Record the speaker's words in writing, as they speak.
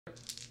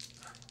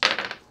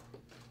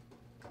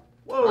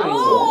Whoa!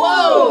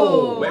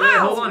 Oh! Whoa! Wait,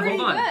 Hold on.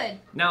 Good.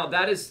 Now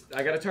that is,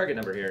 I got a target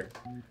number here.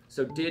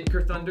 So did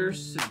Kerthunder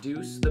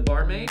seduce the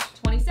barmaid?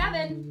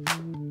 27.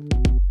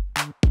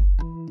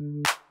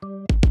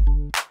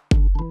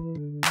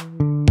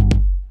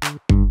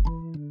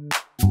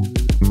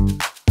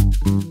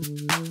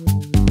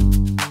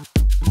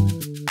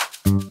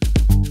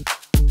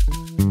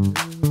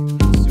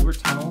 Sewer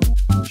tunnel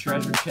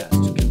treasure chest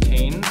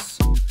contains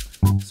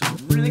some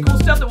really cool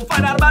stuff that we'll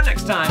find out about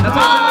next time. That's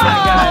all we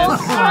got,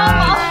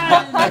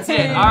 guys. That's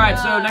it. All right,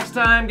 so next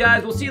time,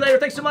 guys, we'll see you later.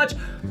 Thanks so much.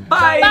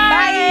 Bye.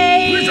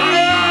 Bye.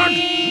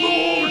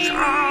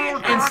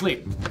 And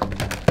sleep.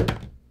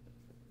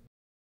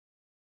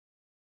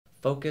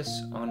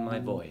 Focus on my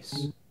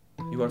voice.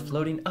 You are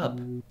floating up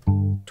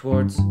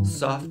towards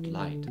soft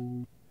light,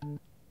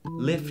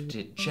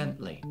 lifted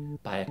gently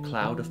by a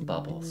cloud of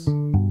bubbles.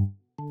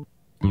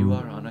 You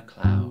are on a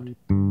cloud,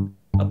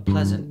 a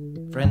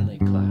pleasant, friendly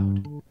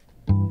cloud,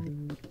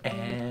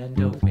 and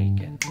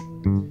awaken.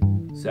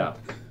 So,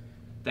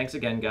 thanks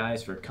again,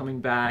 guys, for coming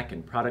back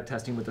and product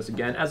testing with us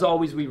again. As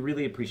always, we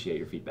really appreciate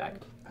your feedback.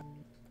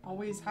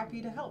 Always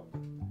happy to help.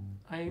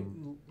 I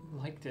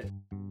liked it.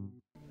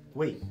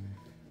 Wait,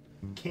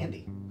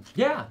 candy.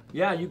 Yeah,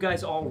 you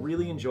guys all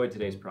really enjoyed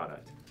today's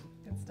product.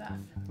 Good stuff.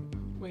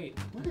 Wait,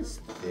 What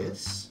is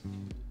this?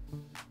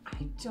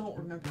 I don't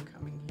remember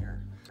coming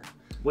here.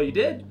 Well, you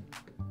did,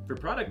 for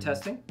product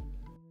testing.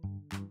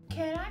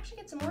 Can I actually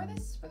get some more of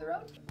this for the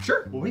road?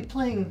 Sure. Were we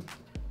playing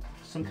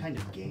some kind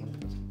of game?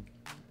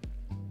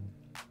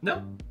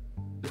 No,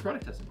 it's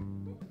product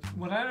testing.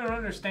 what I don't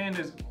understand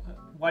is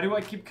why do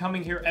I keep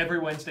coming here every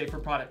Wednesday for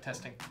product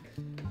testing?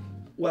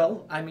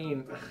 Well, I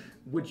mean,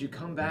 would you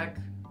come back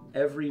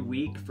every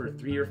week for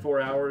 3 or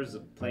 4 hours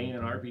of playing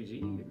an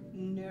RPG?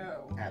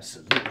 No.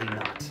 Absolutely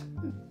not.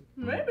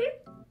 Maybe.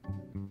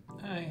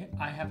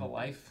 I have a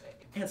life.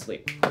 And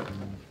sleep.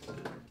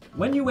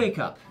 When you wake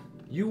up,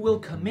 you will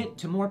commit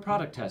to more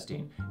product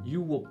testing.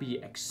 You will be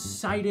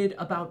excited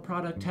about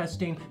product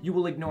testing. You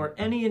will ignore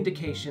any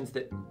indications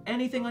that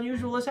anything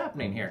unusual is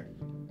happening here.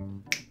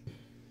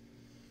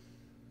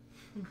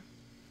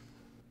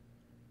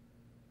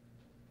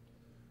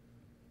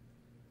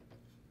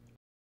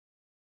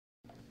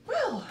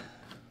 Well,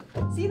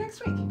 see you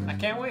next week. I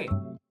can't wait.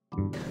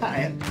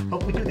 Hi,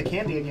 hope we do the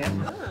candy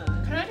again.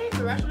 Can I take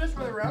the rest of this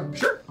for the road?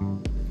 Sure.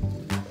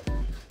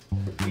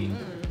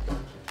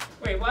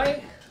 Wait,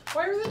 why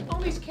are there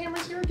all these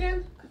cameras here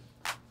again?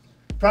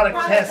 Product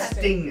Product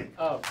testing.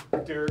 Oh,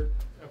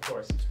 of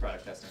course, it's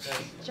product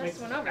testing.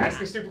 Just went over Ask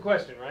that. a stupid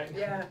question, right?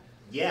 Yeah.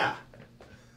 Yeah.